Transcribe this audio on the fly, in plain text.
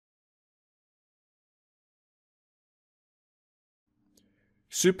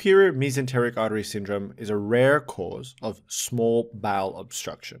Superior mesenteric artery syndrome is a rare cause of small bowel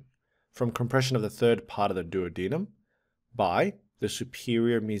obstruction from compression of the third part of the duodenum by the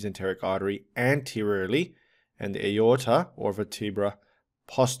superior mesenteric artery anteriorly and the aorta or vertebra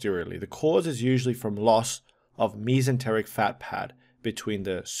posteriorly. The cause is usually from loss of mesenteric fat pad between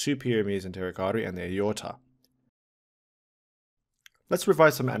the superior mesenteric artery and the aorta. Let's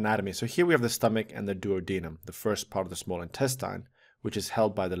revise some anatomy. So here we have the stomach and the duodenum, the first part of the small intestine, which is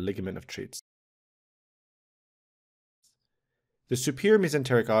held by the ligament of Treitz. The superior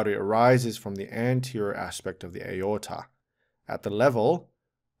mesenteric artery arises from the anterior aspect of the aorta at the level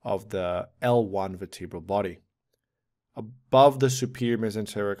of the L1 vertebral body. Above the superior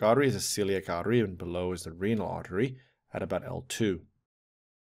mesenteric artery is the celiac artery and below is the renal artery at about L2.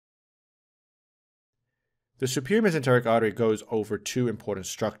 The superior mesenteric artery goes over two important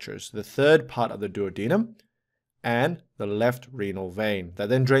structures, the third part of the duodenum and the left renal vein that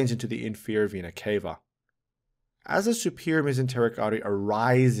then drains into the inferior vena cava. As the superior mesenteric artery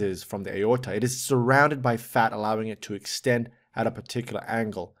arises from the aorta, it is surrounded by fat, allowing it to extend at a particular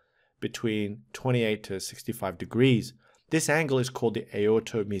angle between 28 to 65 degrees. This angle is called the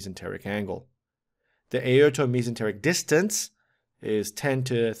aortomesenteric angle. The aortomesenteric distance is 10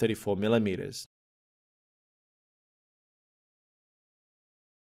 to 34 millimeters.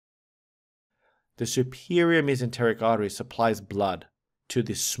 The superior mesenteric artery supplies blood to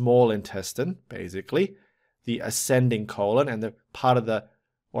the small intestine, basically, the ascending colon, and the part of the,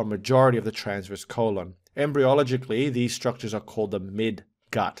 or majority of the transverse colon. Embryologically, these structures are called the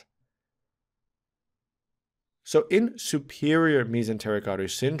mid-gut. So in superior mesenteric artery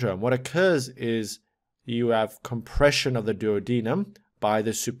syndrome, what occurs is you have compression of the duodenum by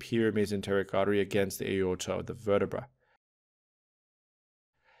the superior mesenteric artery against the aorta of the vertebra.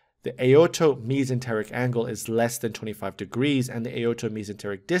 The aortomesenteric angle is less than 25 degrees and the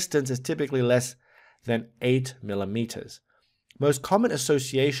aortomesenteric distance is typically less than 8 millimeters. Most common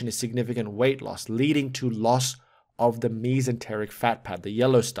association is significant weight loss, leading to loss of the mesenteric fat pad, the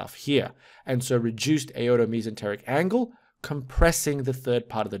yellow stuff here, and so reduced aortomesenteric angle, compressing the third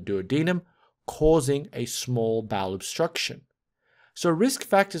part of the duodenum, causing a small bowel obstruction. So risk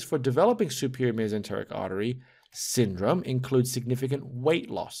factors for developing superior mesenteric artery syndrome include significant weight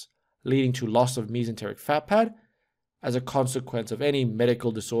loss, leading to loss of mesenteric fat pad as a consequence of any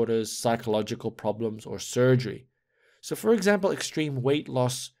medical disorders, psychological problems, or surgery. So for example, extreme weight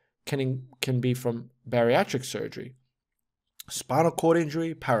loss can be from bariatric surgery, spinal cord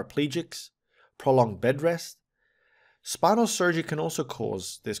injury, paraplegics, prolonged bed rest. Spinal surgery can also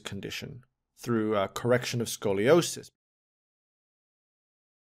cause this condition through correction of scoliosis.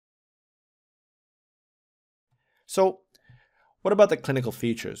 So, what about the clinical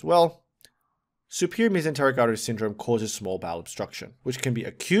features? Well, superior mesenteric artery syndrome causes small bowel obstruction, which can be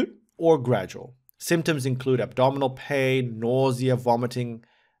acute or gradual. Symptoms include abdominal pain, nausea, vomiting,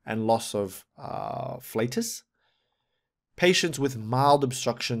 and loss of flatus. Patients with mild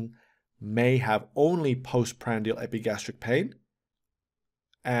obstruction may have only postprandial epigastric pain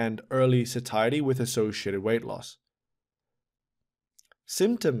and early satiety with associated weight loss.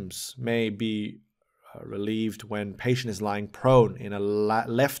 Symptoms may be relieved when patient is lying prone in a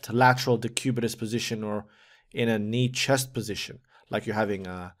left lateral decubitus position or in a knee chest position, like you're having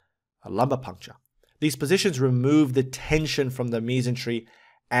a lumbar puncture. These positions remove the tension from the mesentery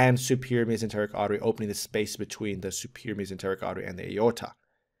and superior mesenteric artery, opening the space between the superior mesenteric artery and the aorta.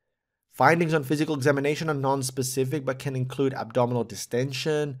 Findings on physical examination are non-specific but can include abdominal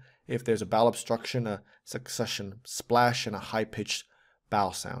distension, if there's a bowel obstruction, a succussion splash, and a high-pitched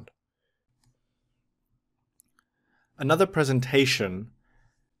bowel sound. Another presentation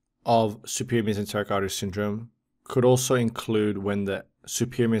of superior mesenteric artery syndrome could also include when the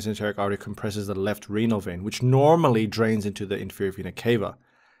superior mesenteric artery compresses the left renal vein, which normally drains into the inferior vena cava.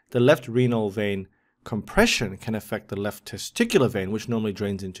 The left renal vein compression can affect the left testicular vein, which normally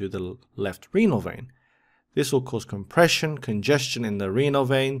drains into the left renal vein. This will cause compression, congestion in the renal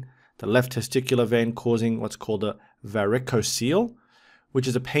vein, the left testicular vein, causing what's called a varicocele, which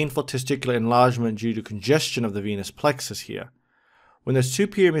is a painful testicular enlargement due to congestion of the venous plexus here. When the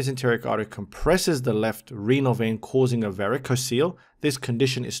superior mesenteric artery compresses the left renal vein, causing a varicocele, this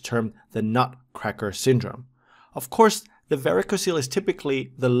condition is termed the Nutcracker Syndrome. Of course, the varicocele is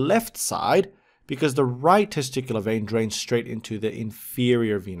typically the left side because the right testicular vein drains straight into the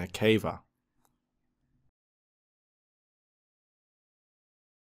inferior vena cava.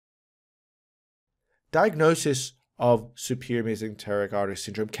 Diagnosis of superior mesenteric artery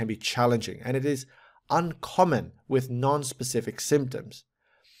syndrome can be challenging, and it is uncommon with non-specific symptoms.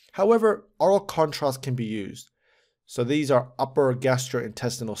 However, oral contrast can be used. So these are upper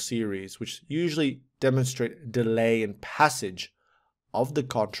gastrointestinal series, which usually demonstrate delay in passage of the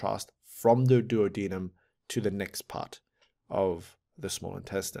contrast from the duodenum to the next part of the small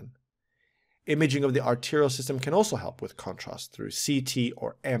intestine. Imaging of the arterial system can also help with contrast through CT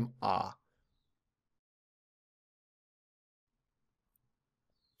or MR.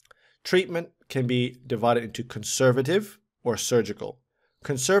 Treatment can be divided into conservative or surgical.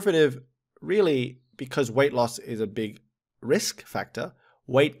 Conservative, really, because weight loss is a big risk factor,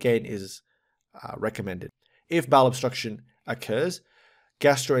 weight gain is recommended. If bowel obstruction occurs,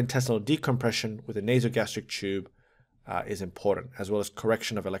 gastrointestinal decompression with a nasogastric tube is important, as well as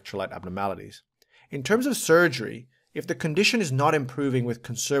correction of electrolyte abnormalities. In terms of surgery, if the condition is not improving with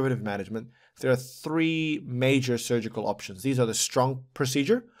conservative management, there are three major surgical options. These are the strong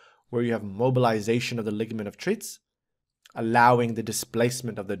procedure, where you have mobilization of the ligament of Treitz, allowing the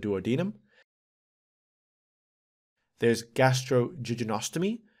displacement of the duodenum. There's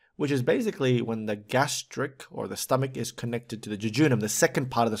gastrojejunostomy, which is basically when the gastric or the stomach is connected to the jejunum, the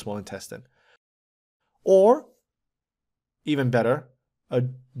second part of the small intestine. Or, even better, a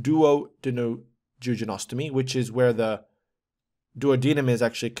duodenojejunectomy, which is where the duodenum is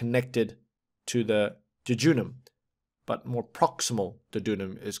actually connected to the jejunum, but more proximal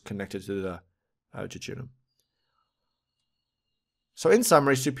duodenum is connected to the jejunum. So in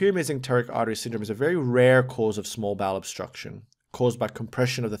summary, superior mesenteric artery syndrome is a very rare cause of small bowel obstruction, caused by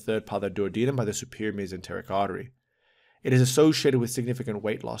compression of the third part of the duodenum by the superior mesenteric artery. It is associated with significant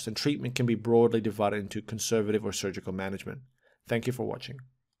weight loss, and treatment can be broadly divided into conservative or surgical management. Thank you for watching.